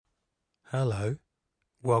Hello,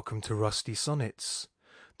 welcome to Rusty Sonnets,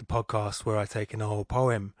 the podcast where I take an old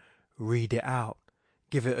poem, read it out,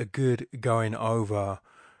 give it a good going over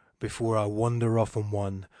before I wander off on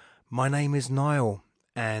one. My name is Niall,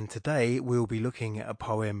 and today we'll be looking at a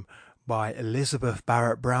poem by Elizabeth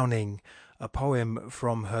Barrett Browning, a poem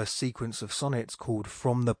from her sequence of sonnets called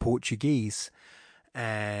From the Portuguese.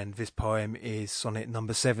 And this poem is sonnet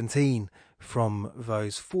number 17 from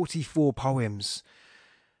those 44 poems.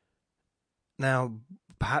 Now,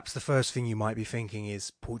 perhaps the first thing you might be thinking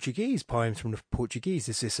is Portuguese, poems from the Portuguese.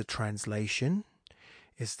 Is this a translation?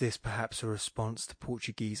 Is this perhaps a response to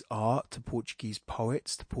Portuguese art, to Portuguese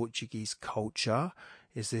poets, to Portuguese culture?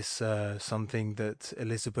 Is this something that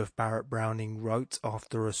Elizabeth Barrett Browning wrote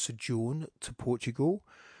after a sojourn to Portugal?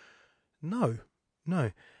 No.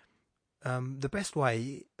 The best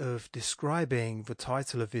way of describing the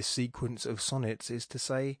title of this sequence of sonnets is to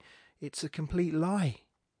say it's a complete lie.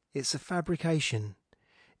 It's a fabrication.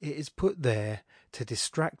 It is put there to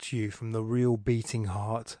distract you from the real beating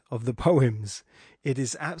heart of the poems. It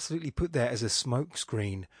is absolutely put there as a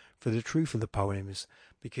smokescreen for the truth of the poems,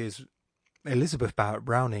 because Elizabeth Barrett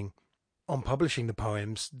Browning, on publishing the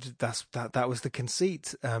poems, that was the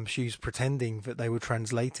conceit. She was pretending that they were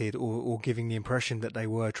translated, or giving the impression that they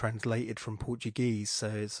were translated from Portuguese. So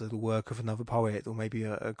it's the work of another poet, or maybe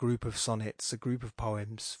a group of sonnets, a group of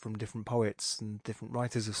poems from different poets and different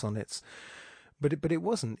writers of sonnets. But it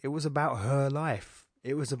wasn't. It was about her life.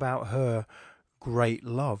 It was about her great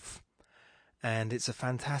love. And it's a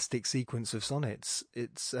fantastic sequence of sonnets.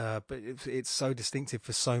 It's so distinctive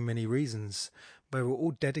for so many reasons. They were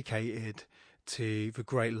all dedicated to the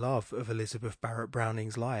great love of Elizabeth Barrett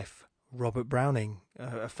Browning's life. Robert Browning,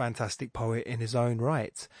 a fantastic poet in his own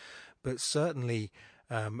right, but certainly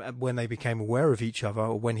when they became aware of each other,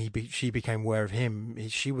 or when she became aware of him,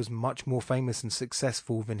 she was much more famous and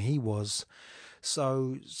successful than he was.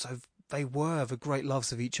 So they were the great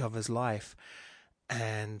loves of each other's life,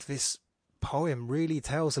 and this poem really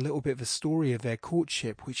tells a little bit of the story of their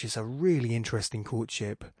courtship, which is a really interesting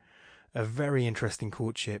courtship, a very interesting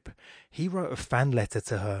courtship. He wrote a fan letter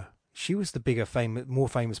to her. She was the more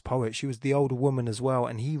famous poet. She was the older woman as well,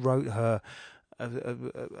 and he wrote her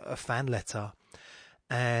a fan letter,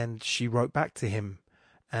 and she wrote back to him,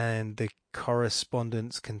 and the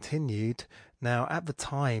correspondence continued. Now, at the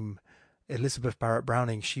time, Elizabeth Barrett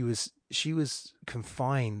Browning, she was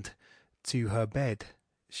confined to her bed.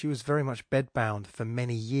 She was very much bedbound for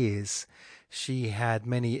many years. She had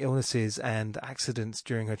many illnesses and accidents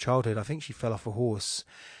during her childhood. I think she fell off a horse,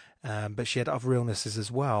 but she had other illnesses as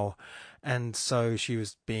well. And so she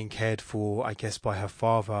was being cared for, I guess, by her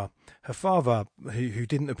father. Her father, who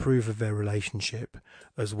didn't approve of their relationship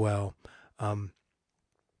as well.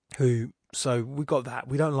 So we got that.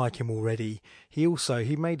 We don't like him already. He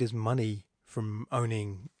made his money from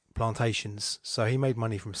owning plantations. So he made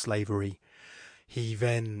money from slavery. He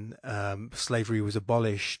then, slavery was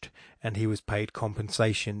abolished, and he was paid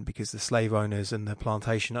compensation, because the slave owners and the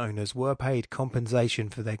plantation owners were paid compensation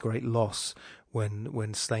for their great loss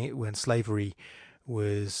when slavery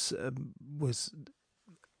was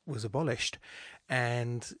abolished,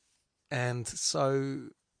 and so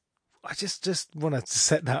I just wanted to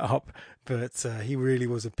set that up. But he really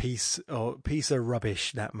was a piece of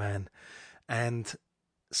rubbish, that man. And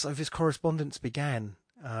so this correspondence began.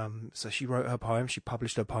 So she wrote her poems, she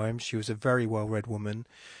published her poems. She was a very well-read woman,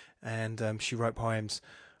 and she wrote poems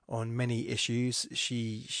on many issues.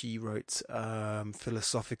 She wrote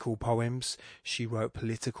philosophical poems. She wrote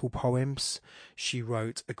political poems. She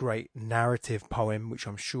wrote a great narrative poem, which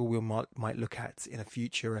I'm sure we might look at in a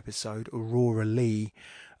future episode, Aurora Lee,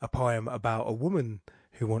 a poem about a woman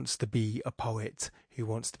who wants to be a poet, who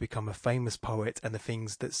wants to become a famous poet, and the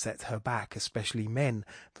things that set her back, especially men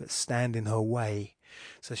that stand in her way.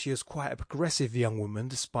 So she was quite a progressive young woman,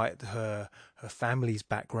 despite her family's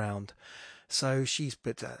background. So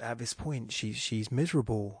but at this point she's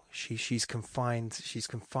miserable. She's confined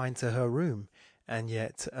to her room, and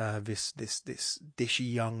yet this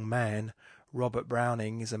dishy young man, Robert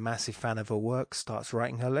Browning, is a massive fan of her work. Starts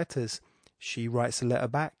writing her letters. She writes a letter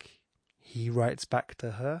back. He writes back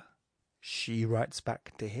to her. She writes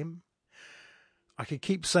back to him. I could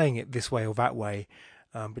keep saying it this way or that way,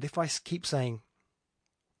 but if I keep saying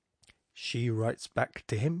she writes back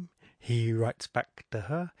to him, he writes back to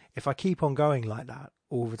her, if I keep on going like that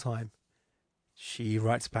all the time, she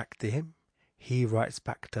writes back to him, he writes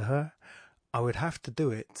back to her, I would have to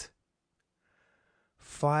do it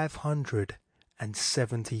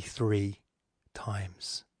 573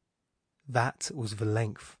 times. That was the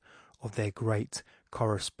length of their great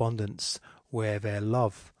correspondence, where their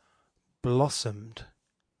love blossomed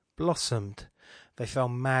blossomed. They fell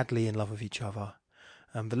madly in love with each other.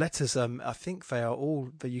 The letters, I think they are all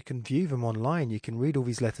that you can view them online. You can read all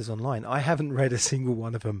these letters online. I haven't read a single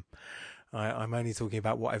one of them. I'm only talking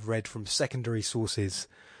about what I've read from secondary sources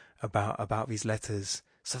about these letters.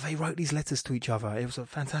 So they wrote these letters to each other. It was a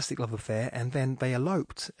fantastic love affair, and then they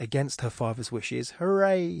eloped against her father's wishes.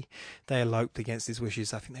 Hooray! They eloped against his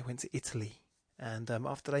wishes. I think they went to Italy. And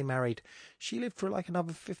after they married, she lived for like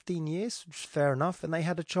another 15 years, which is fair enough, and they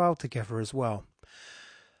had a child together as well.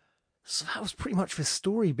 So that was pretty much the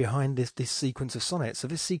story behind this sequence of sonnets. So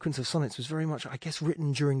this sequence of sonnets was very much, I guess,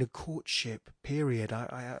 written during the courtship period.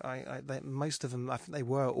 Most of them, I think they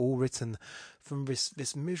were all written from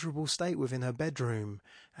this miserable state within her bedroom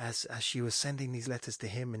as she was sending these letters to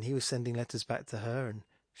him, and he was sending letters back to her, and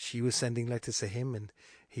she was sending letters to him, and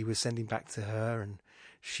he was sending back to her, and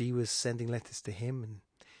she was sending letters to him, and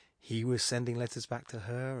he was sending letters back to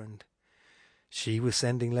her, and she was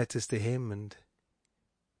sending letters to him, and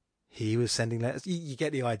he was sending letters. You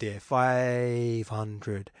get the idea.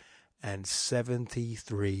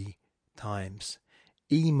 573 times.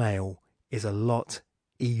 Email is a lot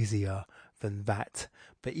easier than that.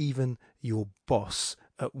 But even your boss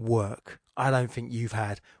at work, I don't think you've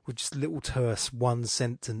had, with just little terse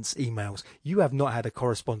one-sentence emails, you have not had a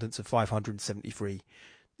correspondence of 573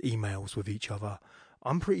 emails with each other.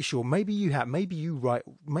 I'm pretty sure. Maybe you have. Maybe you write.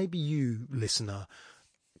 Maybe you, listener,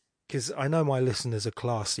 because I know my listeners are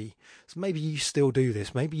classy, so maybe you still do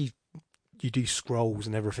this. Maybe you do scrolls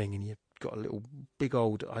and everything, and you've got a little big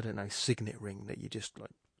old, I don't know, signet ring that you just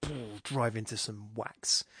like drive into some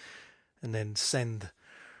wax and then send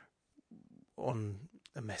on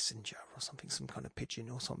a messenger or something, some kind of pigeon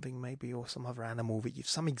or something maybe, or some other animal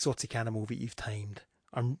some exotic animal that you've tamed.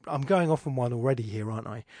 I'm going off on one already here, aren't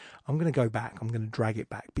I? I'm going to go back. I'm going to drag it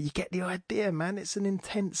back. But you get the idea, man. It is an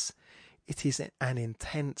intense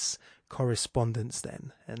correspondence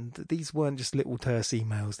then. And these weren't just little terse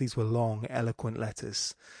emails. These were long, eloquent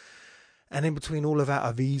letters. And in between all of that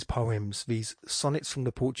are these poems, these sonnets from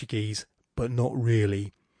the Portuguese, but not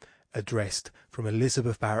really, addressed from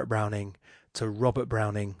Elizabeth Barrett Browning to Robert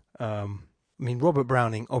Browning. Robert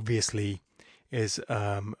Browning obviously is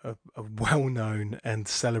a well-known and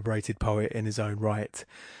celebrated poet in his own right.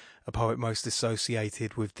 A poet most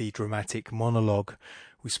associated with the dramatic monologue.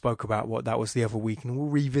 We spoke about what that was the other week, and we'll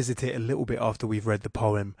revisit it a little bit after we've read the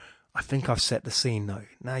poem. I think I've set the scene though.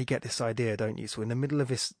 Now you get this idea, don't you? So in the middle of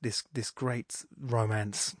this great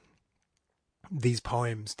romance, these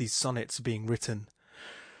poems, these sonnets are being written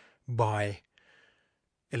by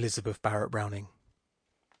Elizabeth Barrett Browning.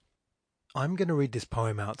 I'm going to read this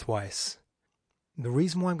poem out twice. The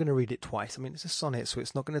reason why I'm going to read it twice, it's a sonnet, so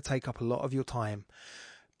it's not going to take up a lot of your time.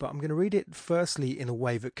 But I'm going to read it firstly in a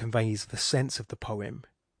way that conveys the sense of the poem.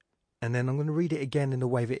 And then I'm going to read it again in a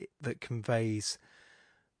way that conveys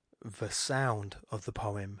the sound of the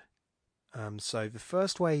poem. So the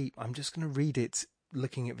first way, I'm just going to read it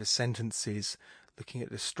looking at the sentences, looking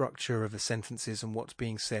at the structure of the sentences and what's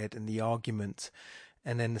being said and the argument.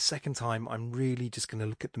 And then the second time, I'm really just going to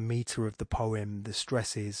look at the metre of the poem, the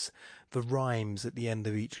stresses, the rhymes at the end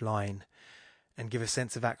of each line, and give a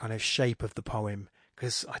sense of that kind of shape of the poem.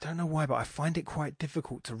 Because I don't know why, but I find it quite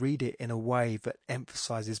difficult to read it in a way that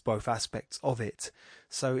emphasises both aspects of it.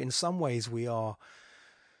 So in some ways we are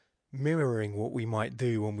mirroring what we might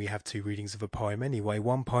do when we have two readings of a poem anyway.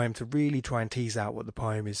 One poem to really try and tease out what the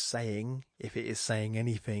poem is saying, if it is saying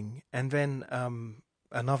anything, and then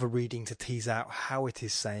another reading to tease out how it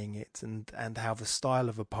is saying it and how the style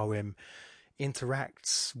of a poem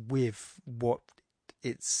interacts with what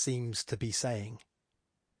it seems to be saying.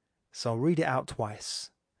 So I'll read it out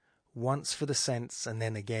twice, once for the sense and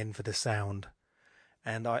then again for the sound.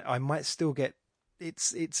 And I might still get,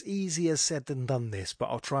 it's easier said than done this, but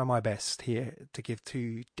I'll try my best here to give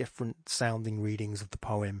two different sounding readings of the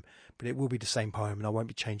poem, but it will be the same poem and I won't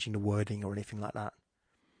be changing the wording or anything like that.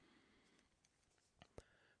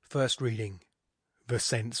 First reading, the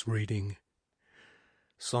sense reading.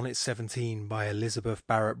 Sonnet 17 by Elizabeth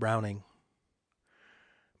Barrett Browning.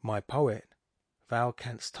 My poet, thou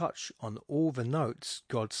canst touch on all the notes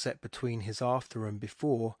God set between his after and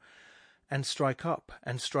before, and strike up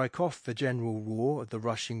and strike off the general roar of the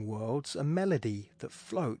rushing worlds, a melody that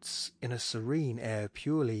floats in a serene air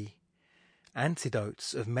purely.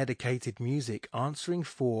 Antidotes of medicated music answering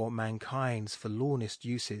for mankind's forlornest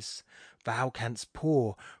uses, thou canst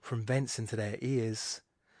pour from thence into their ears.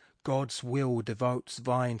 God's will devotes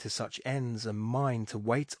thine to such ends, and mine to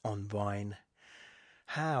wait on thine.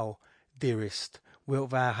 How, dearest, wilt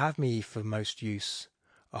thou have me for most use?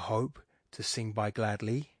 A hope to sing by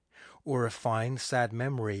gladly, or a fine sad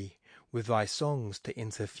memory with thy songs to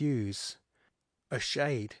interfuse, a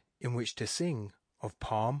shade in which to sing of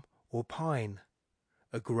palm or pine,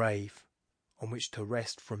 a grave on which to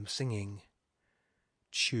rest from singing.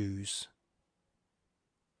 Choose.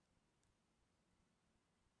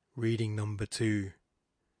 Reading number 2.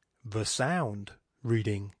 The Sound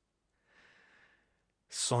reading.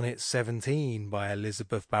 Sonnet 17 by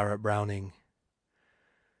Elizabeth Barrett Browning.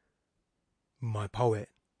 My poet,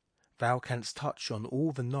 thou canst touch on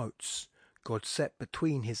all the notes God set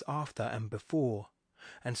between his after and before,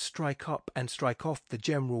 and strike up and strike off the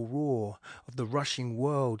general roar of the rushing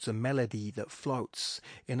world's a melody that floats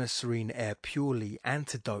in a serene air purely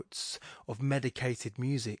antidotes of medicated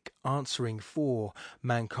music answering for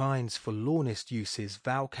mankind's forlornest uses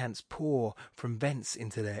thou canst pour from thence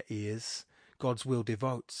into their ears. God's will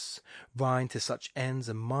devotes thine to such ends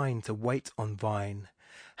and mine to wait on thine.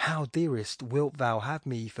 How, dearest, wilt thou have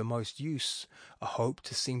me for most use? A hope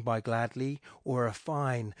to sing by gladly, or a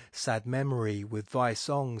fine, sad memory with thy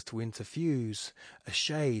songs to interfuse? A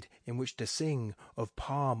shade in which to sing of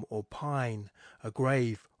palm or pine, a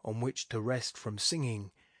grave on which to rest from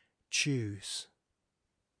singing? Choose.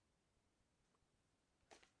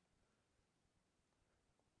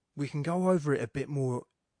 We can go over it a bit more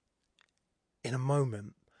in a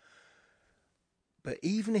moment, but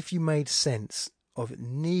even if you made sense of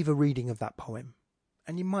neither reading of that poem,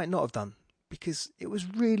 and you might not have done because it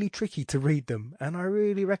was really tricky to read them and I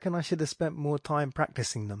really reckon I should have spent more time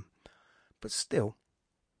practicing them, but still,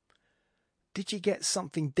 did you get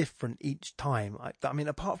something different each time? I mean,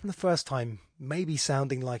 apart from the first time maybe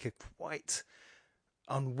sounding like a quite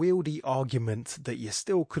unwieldy argument that you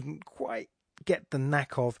still couldn't quite get the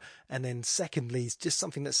knack of, and then secondly it's just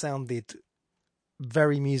something that sounded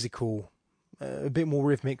very musical, a bit more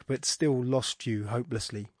rhythmic, but still lost you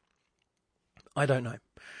hopelessly. I don't know.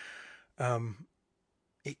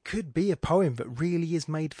 It could be a poem that really is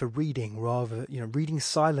made for reading, reading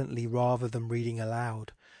silently rather than reading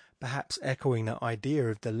aloud, perhaps echoing that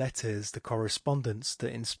idea of the letters, the correspondence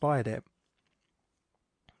that inspired it.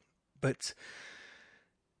 But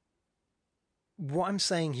what I'm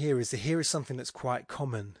saying here is that here is something that's quite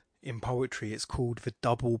common in poetry. It's called the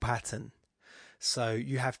double pattern. So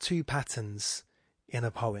you have 2 patterns in a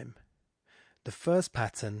poem. The first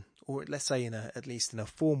pattern, or let's say at least in a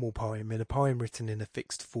formal poem, in a poem written in a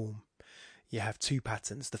fixed form, you have 2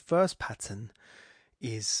 patterns. The first pattern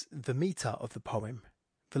is the meter of the poem,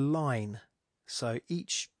 the line. So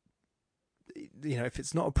each, if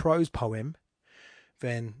it's not a prose poem,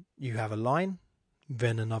 then you have a line,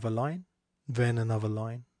 then another line, then another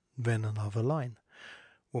line, then another line.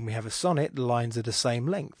 When we have a sonnet, the lines are the same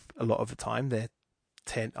length. A lot of the time, they're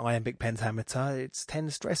 10 iambic pentameter, it's 10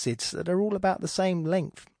 stresses, so they're all about the same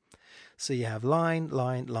length. So you have line,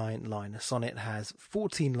 line, line, line. A sonnet has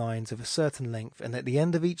 14 lines of a certain length, and at the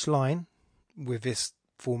end of each line, with this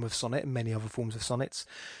form of sonnet and many other forms of sonnets,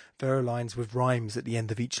 there are lines with rhymes at the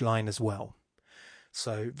end of each line as well.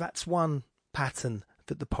 So that's one pattern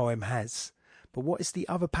that the poem has. But what is the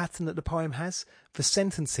other pattern that the poem has? The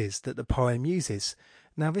sentences that the poem uses.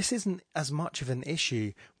 Now, this isn't as much of an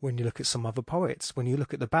issue when you look at some other poets. When you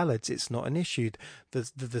look at the ballads, it's not an issue.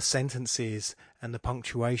 The sentences and the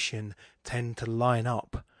punctuation tend to line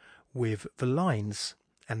up with the lines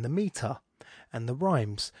and the meter and the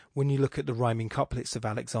rhymes. When you look at the rhyming couplets of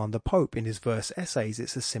Alexander Pope in his verse essays,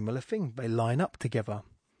 it's a similar thing. They line up together.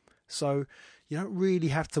 So you don't really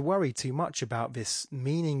have to worry too much about this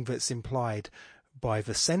meaning that's implied by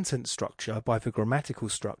the sentence structure, by the grammatical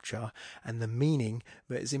structure, and the meaning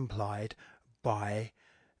that is implied by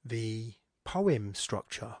the poem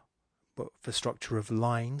structure, but the structure of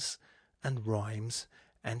lines and rhymes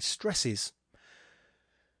and stresses.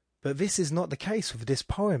 But this is not the case with this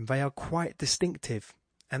poem. They are quite distinctive.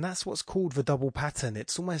 And that's what's called the double pattern.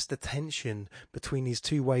 It's almost a tension between these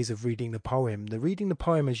 2 ways of reading the poem. Reading the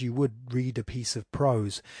poem as you would read a piece of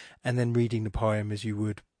prose, and then reading the poem as you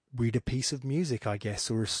would read a piece of music, I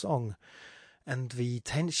guess, or a song. And the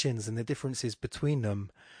tensions and the differences between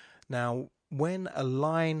them. Now, when a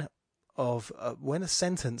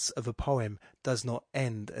sentence of a poem does not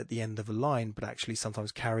end at the end of a line, but actually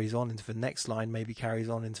sometimes carries on into the next line, maybe carries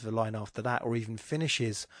on into the line after that, or even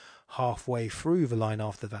finishes halfway through the line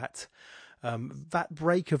after that, that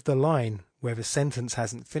break of the line where the sentence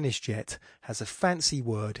hasn't finished yet has a fancy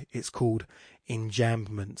word. It's called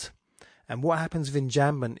enjambment. And what happens with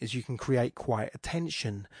enjambment is you can create quite a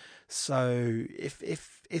tension. So if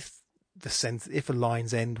if a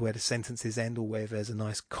lines end where the sentences end, or where there's a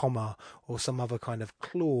nice comma or some other kind of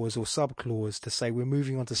clause or subclause to say we're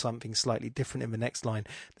moving on to something slightly different in the next line,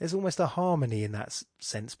 there's almost a harmony in that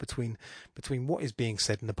sense between what is being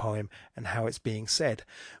said in the poem and how it's being said.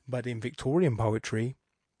 But in Victorian poetry,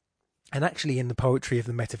 and actually in the poetry of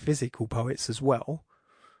the metaphysical poets as well,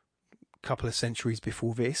 a couple of centuries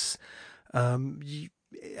before this, and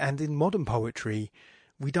in modern poetry,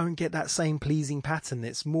 we don't get that same pleasing pattern.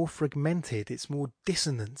 It's more fragmented. It's more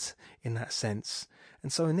dissonant in that sense.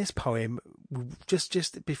 And so in this poem,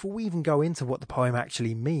 just before we even go into what the poem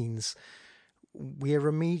actually means, we are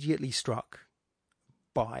immediately struck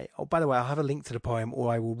by... Oh, by the way, I'll have a link to the poem,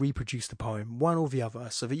 or I will reproduce the poem, one or the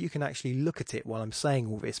other, so that you can actually look at it while I'm saying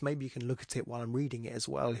all this. Maybe you can look at it while I'm reading it as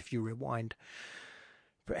well, if you rewind.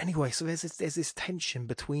 But anyway, so there's this tension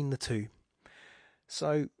between the two.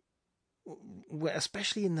 So...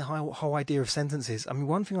 especially in the whole idea of sentences. I mean,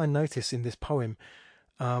 one thing I notice in this poem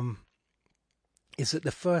is that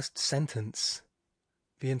the first sentence,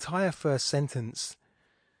 the entire first sentence,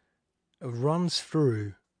 runs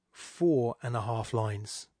through 4.5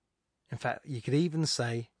 lines. In fact, you could even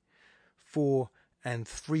say 4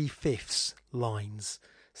 3/5 lines.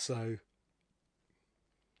 So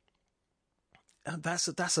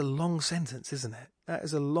that's a long sentence, isn't it? That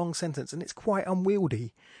is a long sentence, and it's quite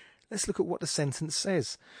unwieldy. Let's look at what the sentence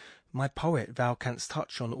says. My poet, thou canst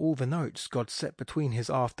touch on all the notes God set between his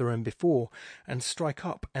after and before, and strike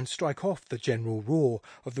up and strike off the general roar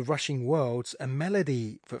of the rushing worlds, a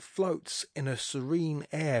melody that floats in a serene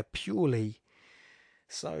air purely.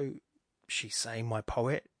 So she's saying, my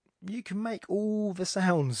poet, you can make all the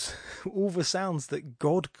sounds, all the sounds that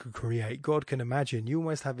God could create, God can imagine. You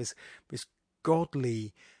almost have this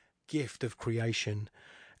godly gift of creation,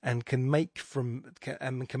 and can make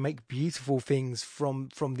beautiful things from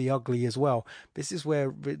the ugly as well. This is where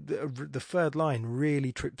the third line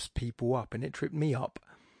really trips people up, and it tripped me up.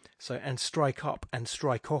 So, and strike up and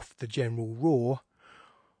strike off the general roar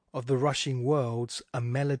of the rushing worlds, a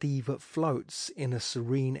melody that floats in a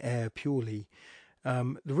serene air purely.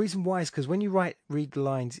 The reason why is because when you read the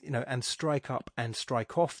lines, and strike up and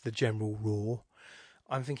strike off the general roar,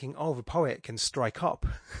 I'm thinking, oh, the poet can strike up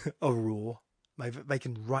a roar. Maybe they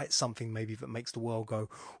can write something maybe that makes the world go,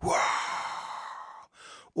 wow!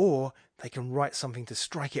 Or they can write something to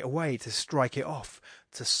strike it away, to strike it off,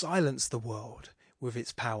 to silence the world with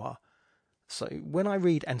its power. So when I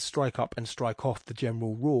read and strike up and strike off the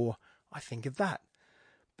general roar, I think of that.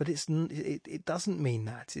 But it doesn't mean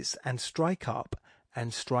that. It's and strike up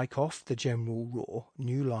and strike off the general roar,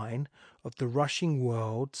 new line, of the rushing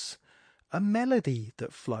worlds, a melody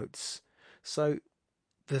that floats. So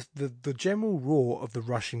the general roar of the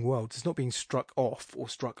rushing world is not being struck off or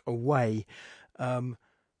struck away. A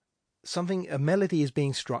melody is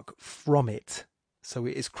being struck from it. So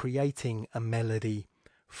it is creating a melody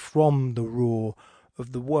from the roar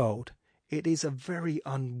of the world. It is a very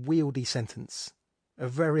unwieldy sentence. A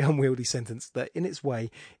very unwieldy sentence that in its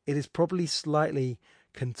way, it is probably slightly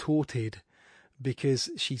contorted because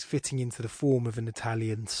she's fitting into the form of an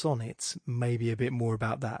Italian sonnet. Maybe a bit more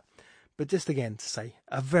about that. But just again to say,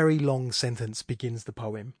 a very long sentence begins the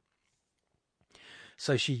poem.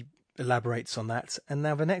 So she elaborates on that. And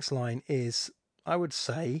now the next line is, I would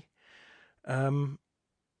say, 3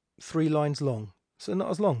 lines long. So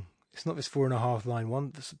not as long. It's not this 4.5 line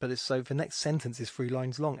one, but so the next sentence is 3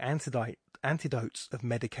 lines long. Antidotes of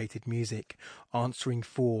medicated music, answering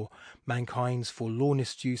for mankind's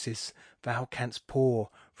forlornest juices, thou canst pour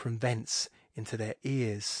from thence into their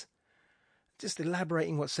ears. Just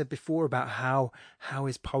elaborating what's said before about how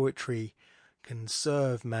his poetry can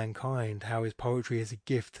serve mankind, how his poetry as a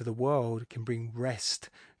gift to the world can bring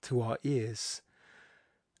rest to our ears.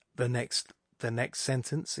 The next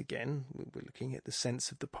sentence, again, we're looking at the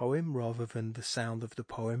sense of the poem rather than the sound of the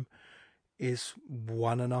poem, is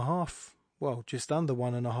 1.5, well, just under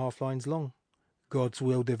 1.5 lines long. God's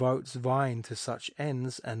will devotes vine to such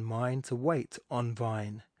ends, and mine to wait on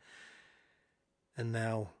vine. And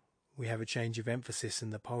now we have a change of emphasis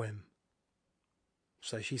in the poem.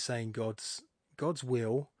 So she's saying God's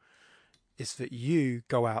will is that you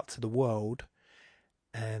go out to the world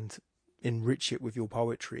and enrich it with your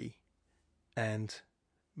poetry, and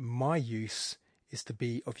my use is to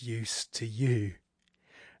be of use to you,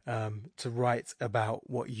 to write about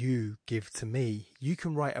what you give to me. You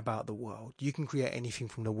can write about the world, you can create anything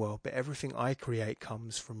from the world, but everything I create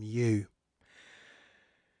comes from you.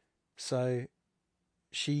 So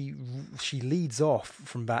she leads off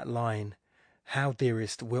from that line, how,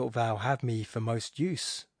 dearest, wilt thou have me for most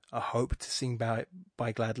use? A hope to sing by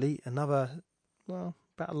gladly. Another, well,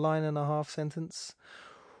 about 1.5 line sentence.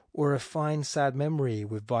 or a fine sad memory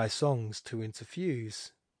with thy songs to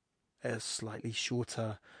interfuse. A slightly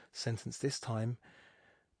shorter sentence this time.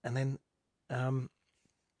 And then,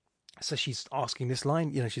 so she's asking this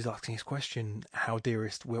line, she's asking this question, how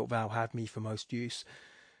dearest wilt thou have me for most use?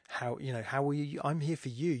 How will you, I'm here for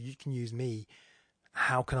you, you can use me.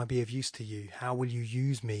 How can I be of use to you? How will you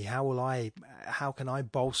use me? How can I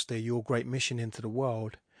bolster your great mission into the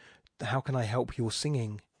world? How can I help your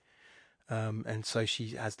singing? And so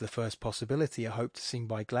she has the first possibility, I hope to sing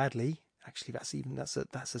by gladly. Actually,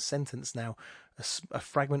 that's a sentence now, a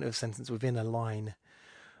fragment of a sentence within a line.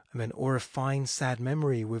 And then, or a fine sad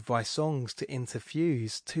memory with thy songs to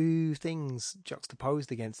interfuse. Two things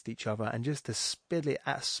juxtaposed against each other, and just to spell it,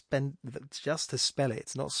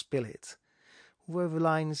 not spill it. Although the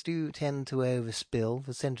lines do tend to overspill,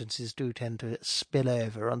 the sentences do tend to spill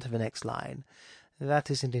over onto the next line.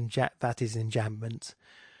 That is enjambment.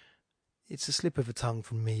 It's a slip of the tongue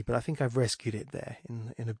from me, but I think I've rescued it there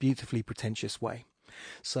in a beautifully pretentious way.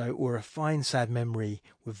 So, or a fine sad memory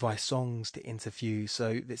with thy songs to interfuse.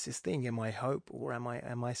 So there's this thing, am I hope or am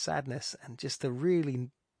I sadness? And just to really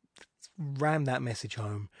ram that message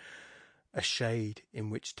home, a shade in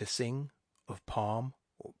which to sing of palm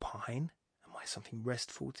or pine. Am I something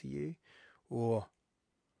restful to you? Or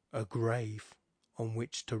a grave on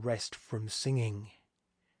which to rest from singing.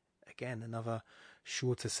 Again, another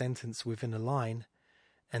shorter sentence within a line,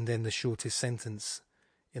 and then the shortest sentence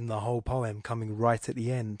in the whole poem coming right at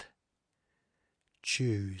the end.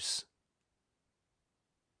 Choose.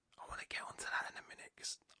 I want to get onto that in a minute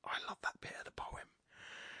because I love that bit of the poem.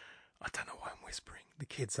 I don't know why I'm whispering. The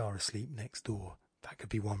kids are asleep next door. That could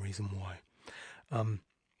be one reason why.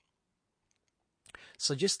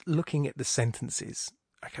 So just looking at the sentences,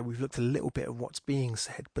 okay, we've looked a little bit at what's being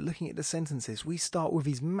said, but looking at the sentences, we start with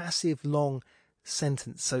these massive long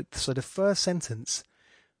sentence. So the first sentence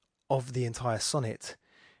of the entire sonnet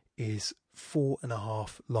is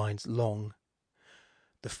 4.5 lines long.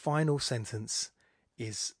 The final sentence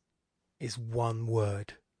is one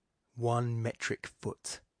word, one metric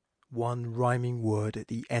foot, one rhyming word at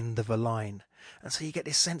the end of a line. And so you get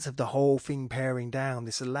this sense of the whole thing paring down,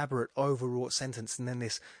 this elaborate overwrought sentence, and then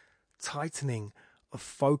this tightening of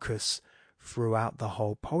focus throughout the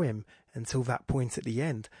whole poem until that point at the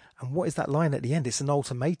end. And what is that line at the end? It's an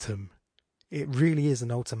ultimatum. It really is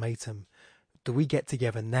an ultimatum. Do we get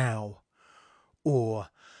together now, or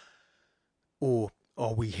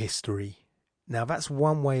are we history? Now that's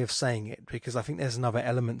one way of saying it, because I think there's another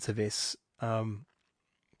element to this.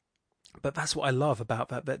 But that's what I love about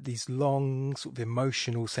that these long sort of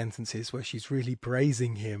emotional sentences where she's really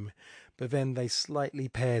praising him, but then they slightly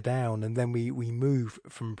pare down, and then we move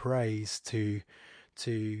from praise to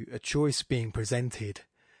a choice being presented.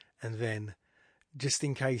 And then, just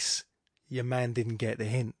in case your man didn't get the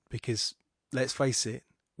hint, because let's face it,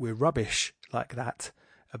 we're rubbish like that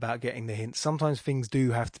about getting the hint. Sometimes things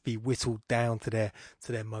do have to be whittled down to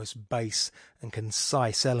their most base and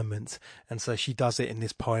concise element, and so she does it in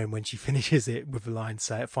this poem when she finishes it with a line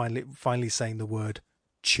finally saying the word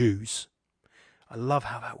choose. I love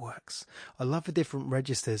how that works. I love the different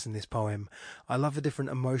registers in this poem. I love the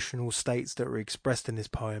different emotional states that are expressed in this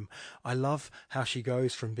poem. I love how she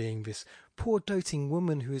goes from being this poor doting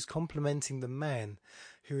woman who is complimenting the man,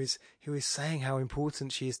 who is saying how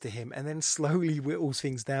important she is to him, and then slowly whittles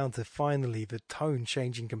things down to finally the tone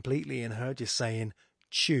changing completely and her just saying,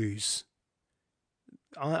 choose.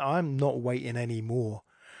 I'm not waiting anymore.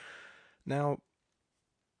 Now,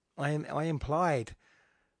 I implied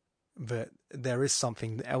that there is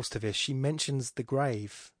something else to this. She mentions the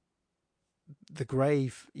grave,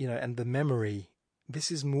 and the memory.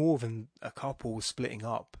 This is more than a couple splitting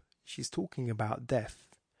up. She's talking about death,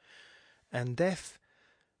 and death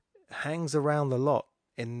hangs around a lot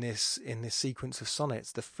in this sequence of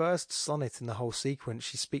sonnets. The first sonnet in the whole sequence,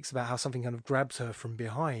 she speaks about how something kind of grabs her from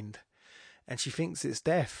behind, and she thinks it's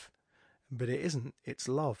death, but it isn't. It's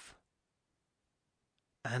love.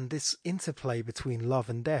 And this interplay between love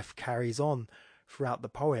and death carries on throughout the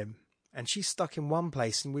poem. And she's stuck in one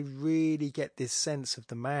place, and we really get this sense of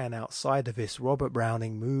the man outside of this, Robert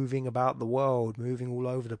Browning, moving about the world, moving all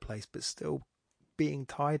over the place, but still being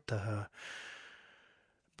tied to her.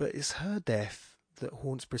 But it's her death that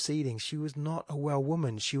haunts proceedings. She was not a well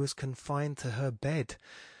woman. She was confined to her bed.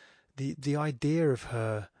 The idea of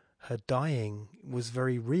her dying was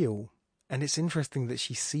very real. And it's interesting that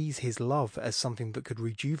she sees his love as something that could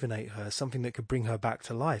rejuvenate her, something that could bring her back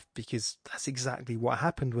to life, because that's exactly what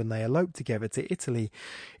happened when they eloped together to Italy.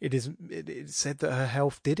 It's said that her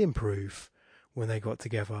health did improve when they got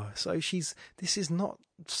together. So this is not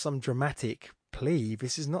some dramatic plea.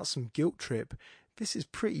 This is not some guilt trip. this is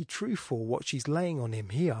pretty truthful what she's laying on him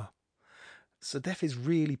here. So death is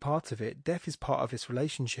really part of it. Death is part of this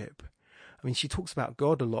relationship. I mean, she talks about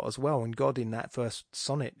God a lot as well, and God in that first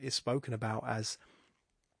sonnet is spoken about as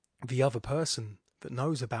the other person that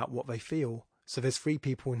knows about what they feel. So there's three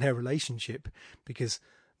people in their relationship, because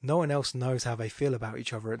no one else knows how they feel about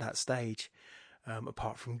each other at that stage,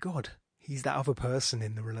 apart from God. He's that other person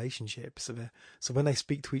in the relationship. So when they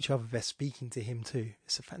speak to each other, they're speaking to him too.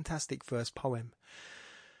 It's a fantastic first poem.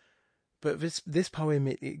 But this poem,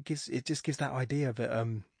 it just gives that idea that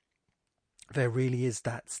there really is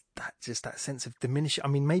that sense of diminishing. I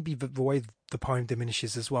mean, maybe the way the poem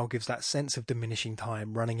diminishes as well gives that sense of diminishing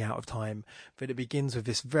time, running out of time. But it begins with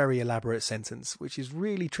this very elaborate sentence, which is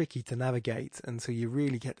really tricky to navigate until you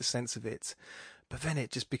really get the sense of it. But then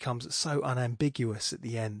it just becomes so unambiguous at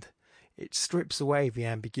the end. It strips away the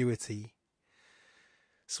ambiguity.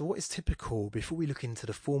 So what is typical, before we look into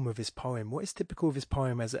the form of this poem, what is typical of this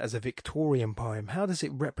poem as a Victorian poem? How does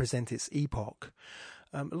it represent its epoch?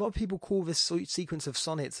 A lot of people call this sequence of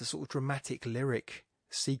sonnets a sort of dramatic lyric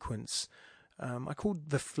sequence. I called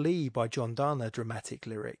The Flea by John Donne a dramatic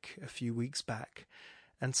lyric a few weeks back.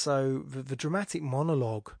 And so the dramatic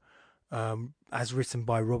monologue, as written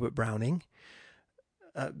by Robert Browning,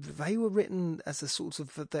 they were written as a sort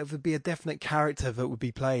of, there would be a definite character that would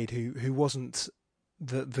be played who wasn't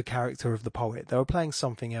the character of the poet. They were playing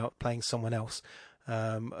something else, playing someone else.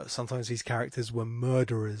 Sometimes these characters were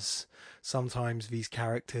murderers. Sometimes these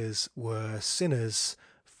characters were sinners,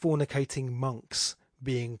 fornicating monks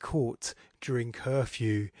being caught during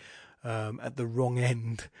curfew at the wrong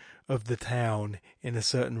end of the town in a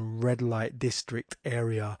certain red light district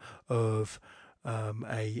area of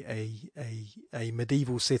a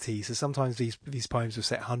medieval city. So sometimes these poems were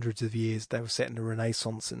set hundreds of years. They were set in the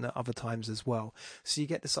Renaissance and at other times as well. So you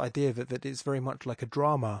get this idea that it's very much like a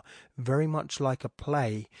drama, very much like a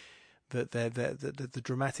play. That the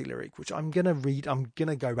dramatic lyric, which I'm gonna read, I'm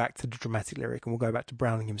gonna go back to the dramatic lyric, and we'll go back to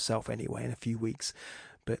Browning himself anyway in a few weeks.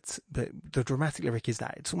 But the dramatic lyric is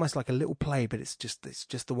that it's almost like a little play, but it's just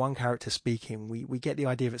the one character speaking. We get the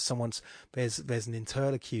idea that there's an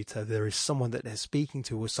interlocutor, there is someone that they're speaking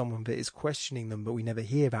to, or someone that is questioning them, but we never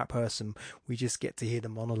hear that person. We just get to hear the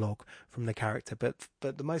monologue from the character. But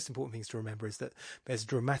the most important things to remember is that there's a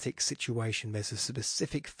dramatic situation, there's a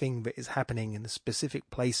specific thing that is happening in a specific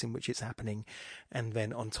place in which it's happening, and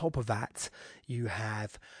then on top of that you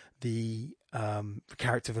have the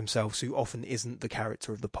character themselves, who often isn't the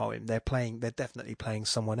character of the poem. They're definitely playing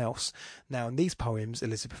someone else. Now, in these poems,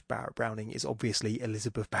 Elizabeth Barrett Browning is obviously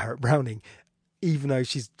Elizabeth Barrett Browning, even though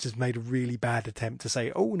she's just made a really bad attempt to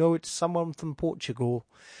say, oh no, it's someone from Portugal.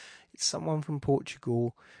 It's someone from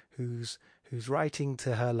Portugal who's writing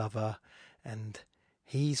to her lover, and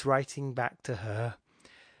he's writing back to her,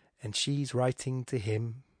 and she's writing to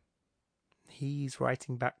him. He's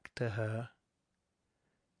writing back to her.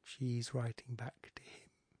 She's writing back to him.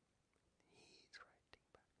 He's writing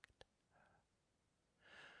back to her.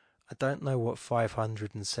 I don't know what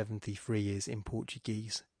 573 is in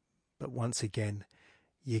Portuguese, but once again,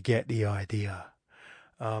 you get the idea.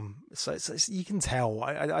 So you can tell.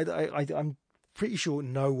 I'm pretty sure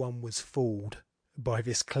no one was fooled by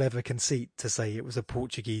this clever conceit to say it was a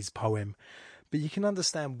Portuguese poem. But you can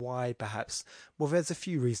understand why, perhaps. Well, there's a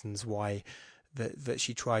few reasons why that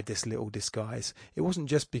she tried this little disguise. It wasn't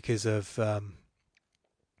just because of I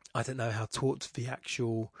don't know how taut the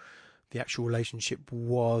actual relationship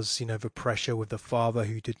was, the pressure with the father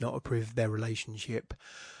who did not approve of their relationship.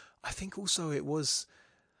 I think also it was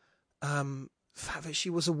the fact that she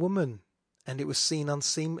was a woman, and it was seen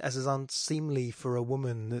as unseemly for a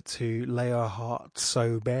woman to lay her heart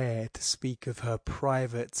so bare, to speak of her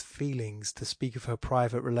private feelings, to speak of her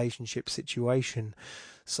private relationship situation.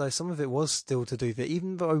 So some of it was still to do that,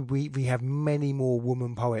 even though we have many more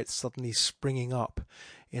woman poets suddenly springing up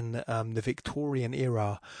in the Victorian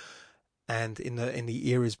era and in the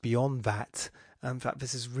eras beyond that. In fact,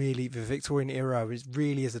 this is really, the Victorian era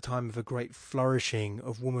really is a time of a great flourishing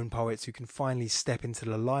of woman poets who can finally step into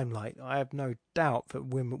the limelight. I have no doubt that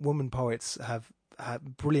women poets have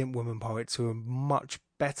brilliant women poets who are much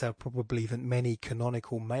better probably than many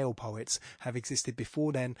canonical male poets have existed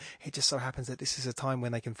before then. It just so happens that this is a time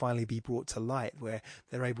when they can finally be brought to light, where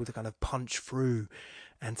they're able to kind of punch through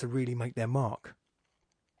and to really make their mark.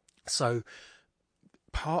 So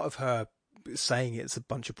part of her saying it's a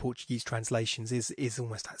bunch of Portuguese translations is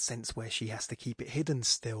almost that sense where she has to keep it hidden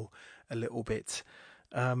still a little bit.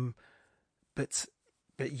 But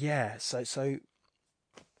yeah, so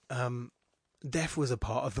death was a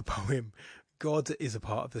part of the poem. God is a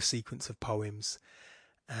part of the sequence of poems.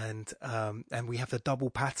 and we have the double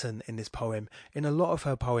pattern in this poem. In a lot of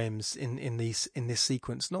her poems in this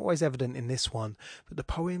sequence, not always evident in this one, but the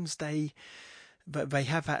poems they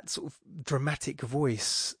have that sort of dramatic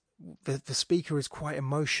voice. The speaker is quite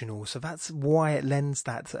emotional, so that's why it lends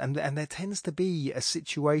that. And there tends to be a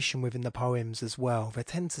situation within the poems as well. There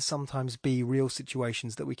tend to sometimes be real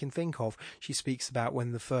situations that we can think of. She speaks about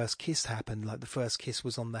when the first kiss happened, like the first kiss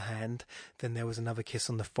was on the hand, then there was another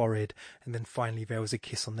kiss on the forehead, and then finally there was a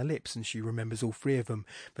kiss on the lips, and she remembers all three of them.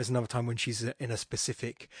 There's another time when she's in a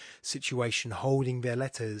specific situation, holding their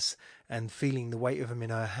letters and feeling the weight of them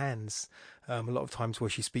in her hands. A lot of times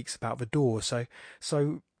where she speaks about the door. So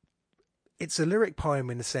it's a lyric poem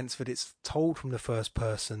in the sense that it's told from the first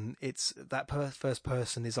person. It's that first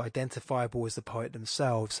person is identifiable as the poet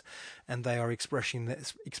themselves, and they are expressing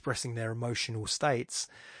their emotional states.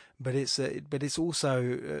 But it's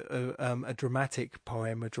also a dramatic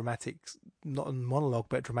poem, not a monologue,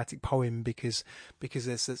 but a dramatic poem because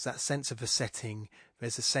there's that sense of a setting,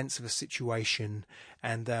 there's a sense of a situation,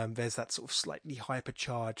 and there's that sort of slightly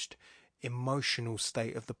hypercharged emotional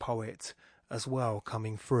state of the poet as well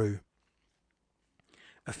coming through.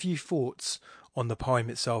 A few thoughts on the poem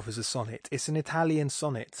itself as a sonnet. It's an Italian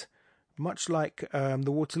sonnet, much like the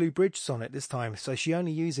Waterloo Bridge sonnet this time. So she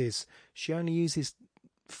only uses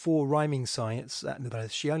four rhyming science.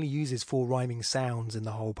 She only uses four rhyming sounds in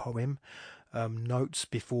the whole poem. Notes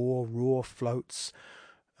before, raw, floats,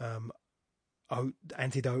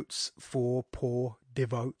 antidotes, for, poor,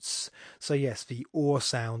 devotes. So yes, the or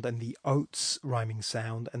sound and the oats rhyming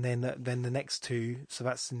sound, and then the next two. So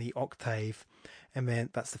that's in the octave. And then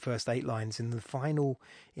that's the first 8 lines. In the final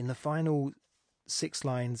 6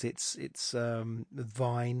 lines, it's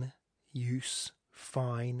vine, use,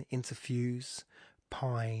 fine, interfuse,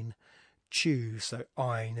 pine, chew. So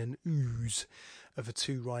ein and ooze are the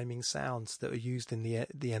 2 rhyming sounds that are used in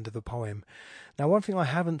the end of the poem. Now, one thing I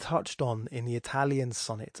haven't touched on in the Italian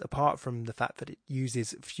sonnet, apart from the fact that it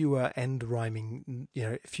uses fewer end rhyming,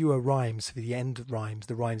 fewer rhymes for the end rhymes,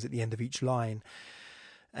 the rhymes at the end of each line,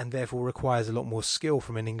 and therefore requires a lot more skill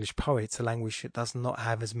from an English poet, a language that does not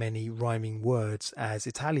have as many rhyming words as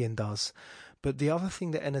Italian does. But the other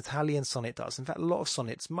thing that an Italian sonnet does, in fact a lot of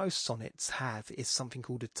sonnets, most sonnets have, is something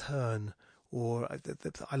called a turn, or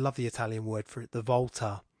I love the Italian word for it, the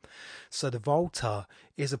volta. So the volta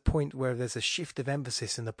is a point where there's a shift of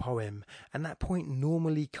emphasis in the poem, and that point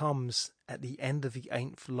normally comes at the end of the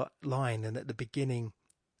 8th line and at the beginning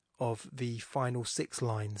of the final 6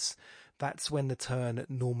 lines. That's when the turn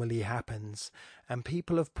normally happens. And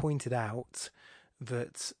people have pointed out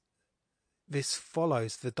that this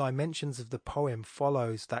follows, the dimensions of the poem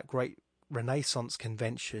follows that great Renaissance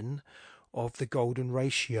convention of the golden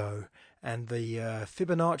ratio and the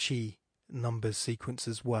Fibonacci numbers sequence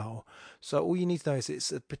as well. So all you need to know is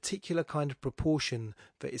it's a particular kind of proportion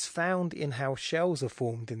that is found in how shells are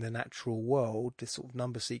formed in the natural world, this sort of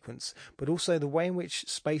number sequence, but also the way in which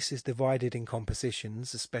space is divided in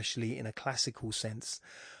compositions, especially in a classical sense.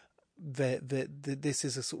 This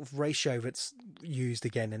is a sort of ratio that's used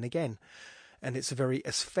again and again, and it's a very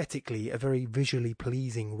visually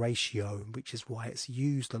pleasing ratio, which is why it's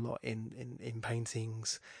used a lot in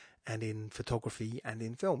paintings and in photography and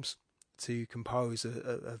in films to compose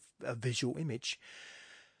a visual image.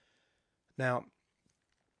 Now,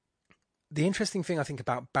 the interesting thing I think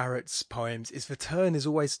about Barrett's poems is the turn is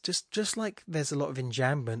always just like there's a lot of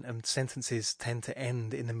enjambment and sentences tend to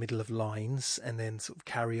end in the middle of lines and then sort of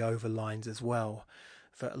carry over lines as well.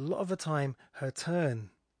 That a lot of the time her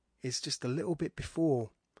turn is just a little bit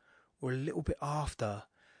before or a little bit after.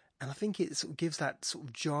 And I think it sort of gives that sort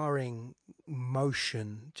of jarring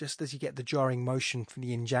motion, just as you get the jarring motion from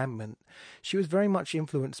the enjambment. She was very much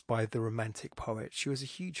influenced by the Romantic poets. She was a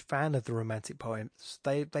huge fan of the Romantic poets.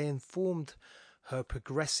 They informed her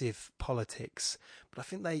progressive politics, but I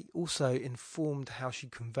think they also informed how she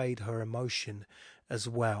conveyed her emotion as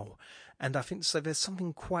well. And I think so there's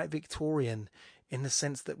something quite Victorian in the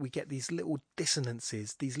sense that we get these little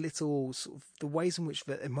dissonances, these little sort of the ways in which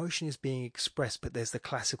the emotion is being expressed, but there's the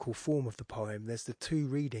classical form of the poem, there's the 2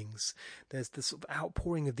 readings, there's the sort of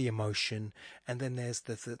outpouring of the emotion, and then there's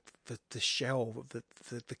the shell,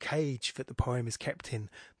 the cage that the poem is kept in,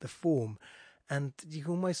 the form. And you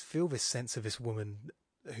can almost feel this sense of this woman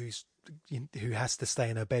who has to stay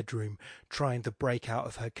in her bedroom trying to break out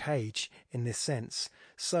of her cage in this sense.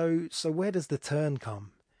 So where does the turn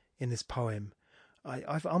come in this poem?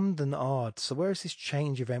 I've ummed and ahed. So where is this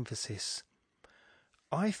change of emphasis?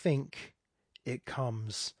 I think it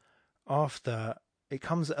comes a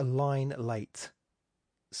line late.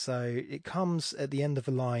 So it comes at the end of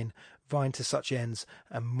a line, vine to such ends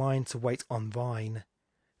and mine to wait on vine.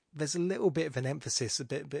 there's a little bit of an emphasis, a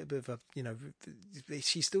bit of a,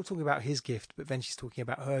 she's still talking about his gift, but then she's talking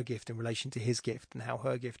about her gift in relation to his gift, and how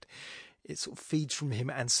her gift, it sort of feeds from him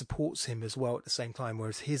and supports him as well at the same time,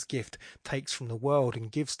 whereas his gift takes from the world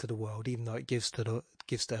and gives to the world, even though it gives to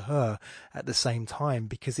her at the same time,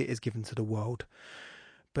 because it is given to the world.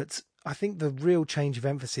 But I think the real change of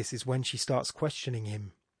emphasis is when she starts questioning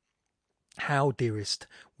him. How, dearest,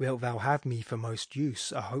 wilt thou have me for most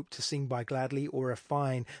use? A hope to sing by gladly, or a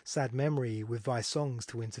fine, sad memory with thy songs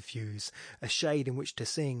to interfuse? A shade in which to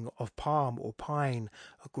sing of palm or pine,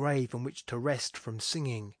 a grave in which to rest from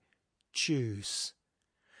singing? Choose.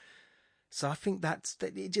 So I think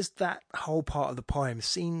just that whole part of the poem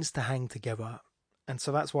seems to hang together. And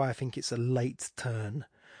so that's why I think it's a late turn.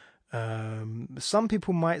 Some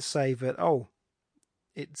people might say that,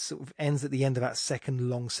 it sort of ends at the end of that second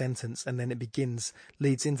long sentence, and then it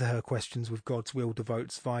leads into her questions with God's will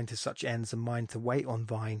devotes vine to such ends and mine to wait on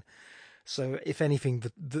vine. So if anything,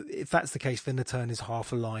 if that's the case, then the turn is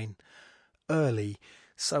half a line early.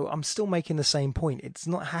 So I'm still making the same point. It's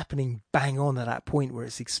not happening bang on at that point where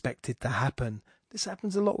it's expected to happen. This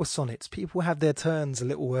happens a lot with sonnets. People have their turns a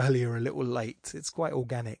little earlier, a little late. It's quite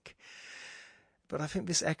organic. But I think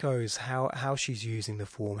this echoes how she's using the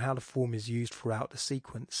form, how the form is used throughout the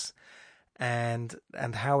sequence, and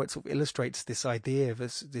how it sort of illustrates this idea of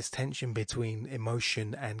this tension between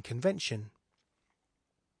emotion and convention.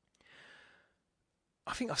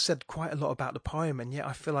 I think I've said quite a lot about the poem, and yet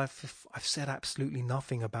I feel I've said absolutely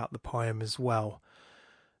nothing about the poem as well.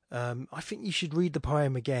 I think you should read the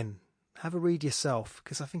poem again. Have a read yourself,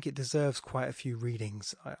 because I think it deserves quite a few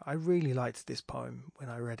readings. I really liked this poem when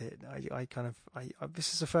I read it.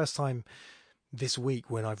 This is the first time this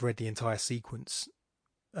week when I've read the entire sequence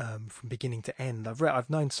from beginning to end.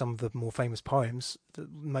 I've known some of the more famous poems, the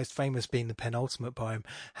most famous being the penultimate poem,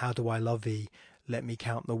 How Do I Love Thee, Let Me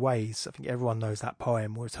Count the Ways. I think everyone knows that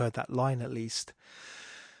poem, or has heard that line at least.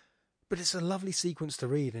 But it's a lovely sequence to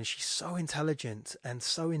read, and she's so intelligent and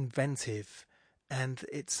so inventive. And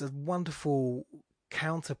it's a wonderful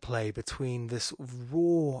counterplay between this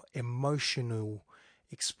raw emotional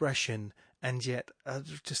expression and yet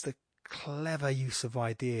just a clever use of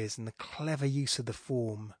ideas and the clever use of the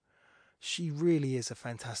form. She really is a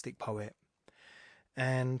fantastic poet.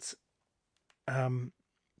 And and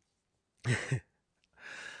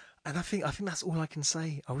I think that's all I can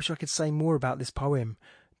say. I wish I could say more about this poem,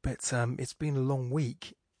 but it's been a long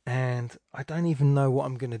week. And I don't even know what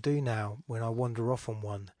I'm going to do now when I wander off on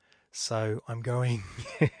one. So I'm going,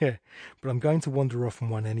 but I'm going to wander off on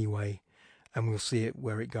one anyway, and we'll see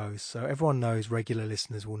where it goes. So everyone knows, regular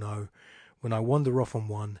listeners will know, when I wander off on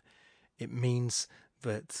one, it means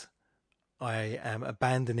that I am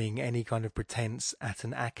abandoning any kind of pretense at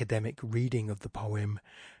an academic reading of the poem,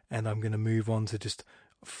 and I'm going to move on to just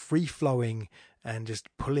free-flowing and just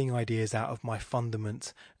pulling ideas out of my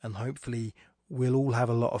fundament, and hopefully we'll all have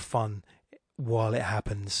a lot of fun while it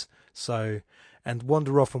happens. So, and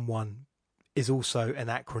wander off on one is also an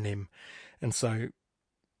acronym. And so,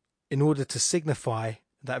 in order to signify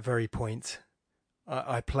that very point,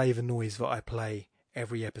 I play the noise that I play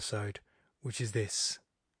every episode, which is this.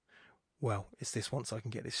 Well, it's this once I can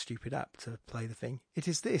get this stupid app to play the thing. It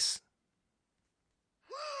is this.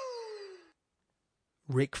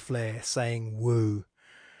 Ric Flair saying woo.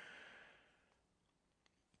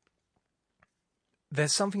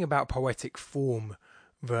 There's something about poetic form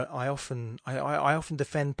that I often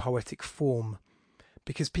defend poetic form,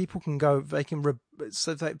 because people can go against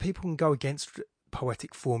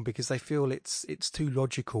poetic form because they feel it's too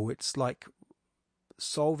logical. It's like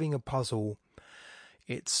solving a puzzle.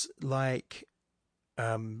 It's like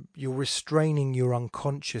you're restraining your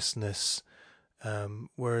unconsciousness,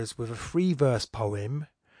 whereas with a free verse poem,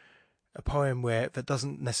 a poem that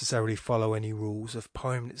doesn't necessarily follow any rules, a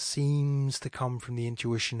poem that seems to come from the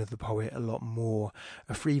intuition of the poet a lot more.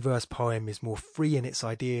 A free verse poem is more free in its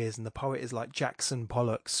ideas, and the poet is like Jackson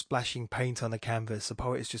Pollock splashing paint on a canvas. The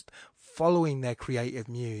poet is just following their creative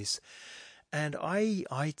muse. And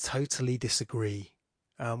I totally disagree.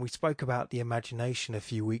 We spoke about the imagination a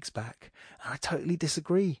few weeks back, and I totally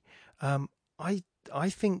disagree. I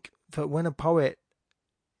think that when a poet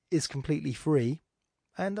is completely free,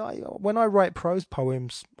 and when I write prose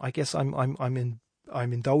poems, I guess I'm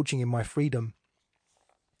indulging in my freedom.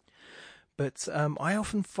 But I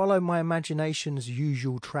often follow my imagination's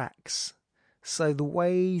usual tracks. So the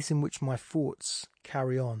ways in which my thoughts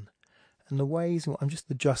carry on, and the ways I'm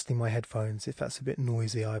just adjusting my headphones. If that's a bit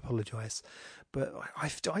noisy, I apologise. But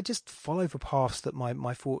I just follow the paths that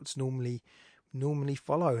my thoughts normally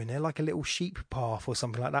follow, and they're like a little sheep path or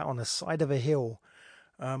something like that on the side of a hill.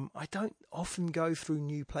 I don't often go through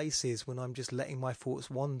new places when I'm just letting my thoughts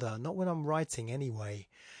wander, not when I'm writing anyway.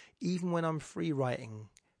 Even when I'm free writing.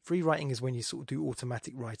 Free writing is when you sort of do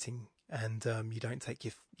automatic writing, and you don't take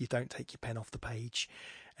your pen off the page,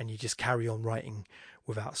 and you just carry on writing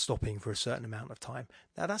without stopping for a certain amount of time.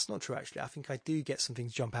 Now that's not true actually. I think I do get some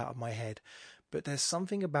things jump out of my head, but there's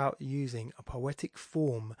something about using a poetic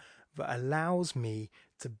form that allows me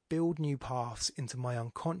to build new paths into my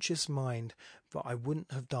unconscious mind that I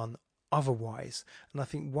wouldn't have done otherwise. And I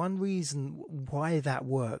think one reason why that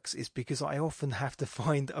works is because I often have to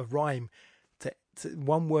find a rhyme to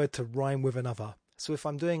one word to rhyme with another. So if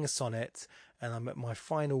I'm doing a sonnet and I'm at my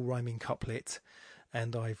final rhyming couplet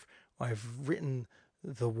and I've written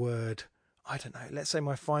the word, I don't know, let's say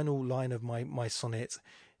my final line of my sonnet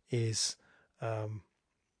is and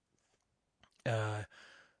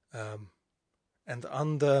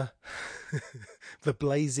under the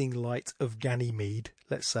blazing light of Ganymede,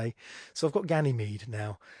 let's say. So I've got Ganymede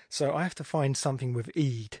now. So I have to find something with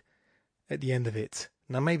Eid at the end of it.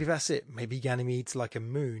 Now maybe that's it. Maybe Ganymede's like a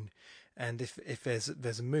moon. And if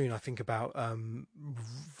there's a moon, I think about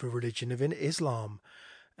the religion of Islam.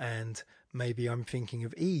 And maybe I'm thinking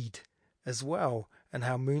of Eid as well, and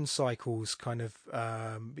how moon cycles kind of,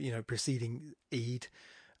 preceding Eid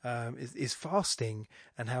is fasting,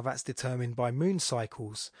 and how that's determined by moon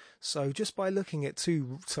cycles. So just by looking at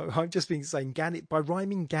so I've just been saying by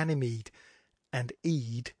rhyming Ganymede and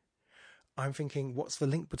Eid, I'm thinking, what's the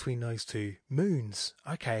link between those two? Moons.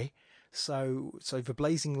 Okay. So the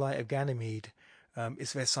blazing light of Ganymede,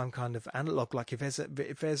 is there some kind of analog? Like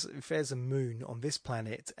if there's a moon on this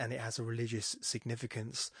planet and it has a religious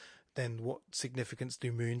significance, then what significance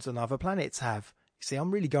do moons on other planets have? You see,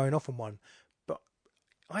 I'm really going off on one, but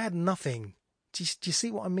I had nothing. Do you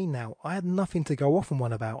see what I mean now? I had nothing to go off on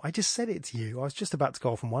one about. I just said it to you. I was just about to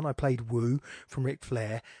go off on one. I played Woo from Ric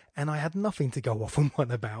Flair, and I had nothing to go off on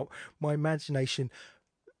one about. My imagination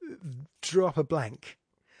drew up a blank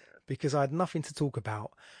because I had nothing to talk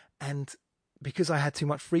about, and because I had too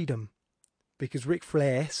much freedom. Because Ric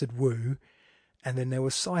Flair said Woo, and then there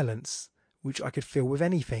was silence, which I could fill with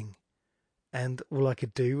anything. And all I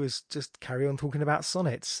could do was just carry on talking about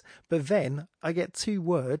sonnets. But then I get two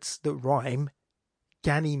words that rhyme,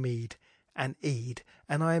 Ganymede and Eid,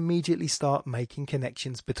 and I immediately start making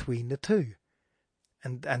connections between the two.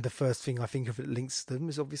 And the first thing I think of that links them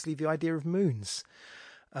is obviously the idea of moons.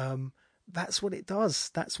 That's what it does.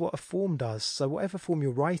 That's what a form does. So whatever form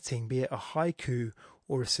you're writing, be it a haiku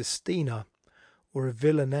or a sestina or a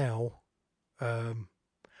villanelle,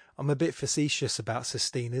 I'm a bit facetious about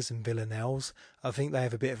sestinas and villanelles. I think they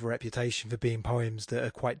have a bit of a reputation for being poems that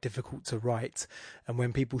are quite difficult to write. And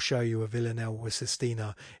when people show you a villanelle or a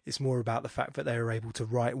sestina, it's more about the fact that they are able to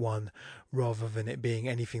write one rather than it being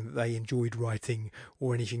anything that they enjoyed writing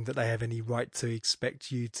or anything that they have any right to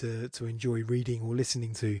expect you to enjoy reading or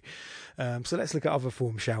listening to. So let's look at other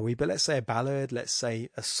forms, shall we? But let's say a ballad, let's say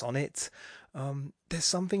a sonnet. There's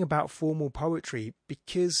something about formal poetry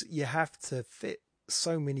because you have to fit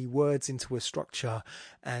so many words into a structure,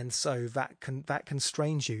 and so that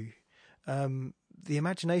constrains you. The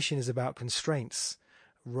imagination is about constraints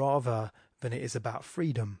rather than it is about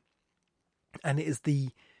freedom, and it is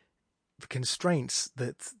the constraints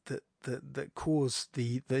that cause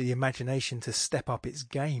the imagination to step up its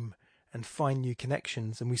game and find new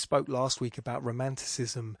connections. And we spoke last week about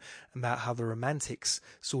romanticism, about how the romantics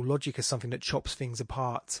saw logic as something that chops things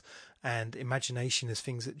apart, and imagination as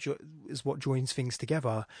things that is what joins things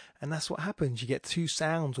together. And that's what happens. You get two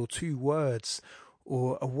sounds or two words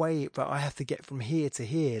or a way that I have to get from here to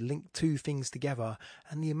here, link two things together,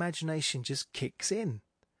 and the imagination just kicks in.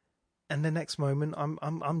 And the next moment,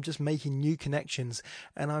 I'm just making new connections,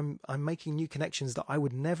 and I'm making new connections that I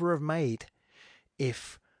would never have made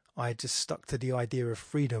if I just stuck to the idea of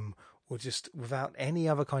freedom, or just without any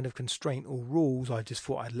other kind of constraint or rules. I just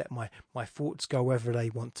thought I'd let my thoughts go wherever they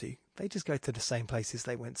want to. They just go to the same places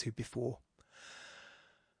they went to before.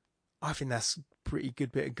 I think that's a pretty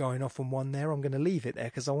good bit of going off on one there. I'm going to leave it there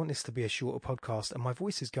because I want this to be a shorter podcast, and my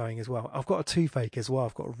voice is going as well. I've got a toothache as well.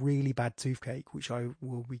 I've got a really bad toothache, which I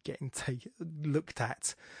will be getting looked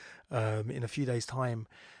at in a few days' time.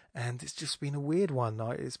 And it's just been a weird one.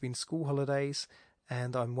 It's been school holidays,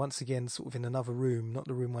 and I'm once again sort of in another room, not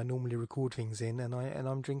the room I normally record things in, and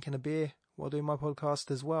I'm drinking a beer while doing my podcast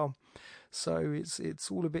as well. So it's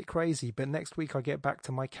all a bit crazy. But next week I get back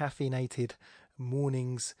to my caffeinated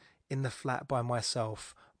mornings in the flat by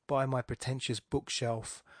myself, by my pretentious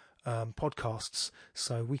bookshelf podcasts,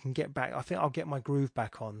 so we can get back. I think I'll get my groove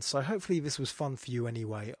back on. So hopefully this was fun for you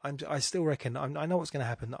anyway. I still reckon I know what's going to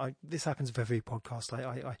happen. This happens with every podcast.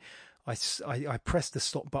 I pressed the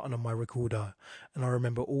stop button on my recorder, and I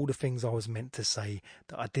remember all the things I was meant to say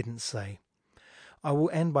that I didn't say. I will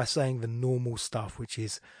end by saying the normal stuff, which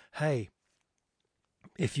is, hey,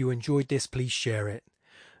 if you enjoyed this, please share it.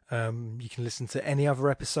 You can listen to any other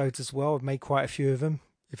episodes as well. I've made quite a few of them.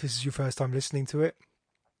 If this is your first time listening to it.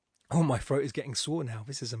 Oh, my throat is getting sore now.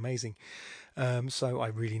 This is amazing. So I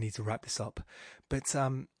really need to wrap this up. But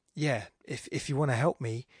yeah, if you want to help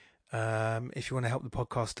me, if you want to help the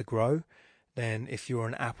podcast to grow, then if you're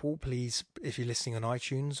on Apple, please, if you're listening on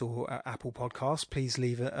iTunes or Apple Podcasts, please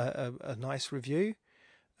leave a nice review.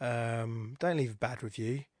 Don't leave a bad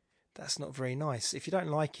review. That's not very nice. If you don't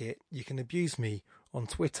like it, you can abuse me on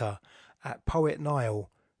Twitter at PoetNiall,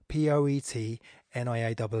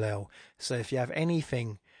 PoetNiall. So if you have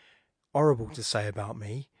anything horrible to say about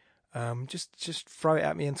me, just throw it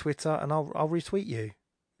at me on Twitter and I'll retweet you,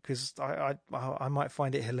 because I might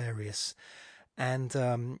find it hilarious. And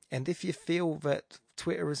if you feel that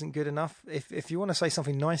Twitter isn't good enough, if you want to say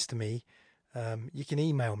something nice to me, you can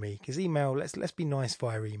email me, because email, let's be nice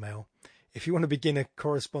via email. If you want to begin a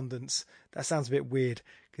correspondence, that sounds a bit weird,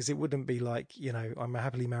 because it wouldn't be like, I'm a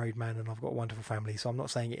happily married man and I've got a wonderful family, so I'm not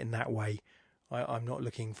saying it in that way. I'm not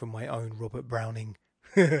looking for my own Robert Browning.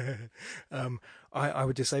 I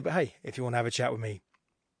would just say, but hey, if you want to have a chat with me,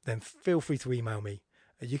 then feel free to email me.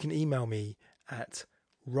 You can email me at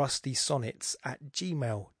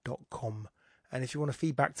rustysonnets@gmail.com. And if you want to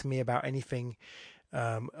feedback to me about anything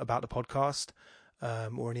about the podcast,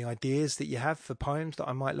 or any ideas that you have for poems that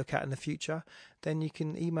I might look at in the future, then you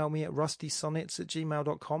can email me at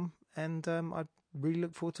rustysonnets@gmail.com. And I'd really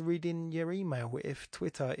look forward to reading your email if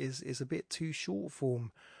Twitter is a bit too short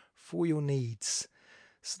form for your needs.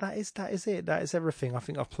 So that is it. That is everything. I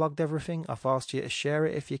think I've plugged everything. I've asked you to share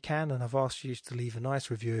it if you can, and I've asked you to leave a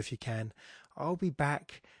nice review if you can. I'll be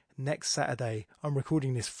back next Saturday. I'm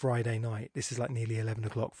recording this Friday night. This is like nearly 11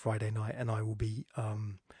 o'clock Friday night, and I will be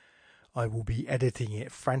editing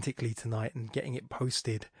it frantically tonight and getting it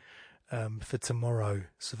posted for tomorrow,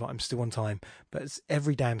 so that I'm still on time. But it's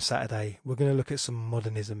every damn Saturday. We're going to look at some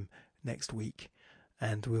modernism next week.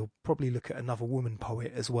 And we'll probably look at another woman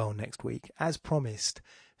poet as well next week. As promised,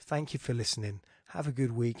 thank you for listening. Have a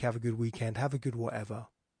good week, have a good weekend, have a good whatever.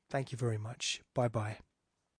 Thank you very much. Bye-bye.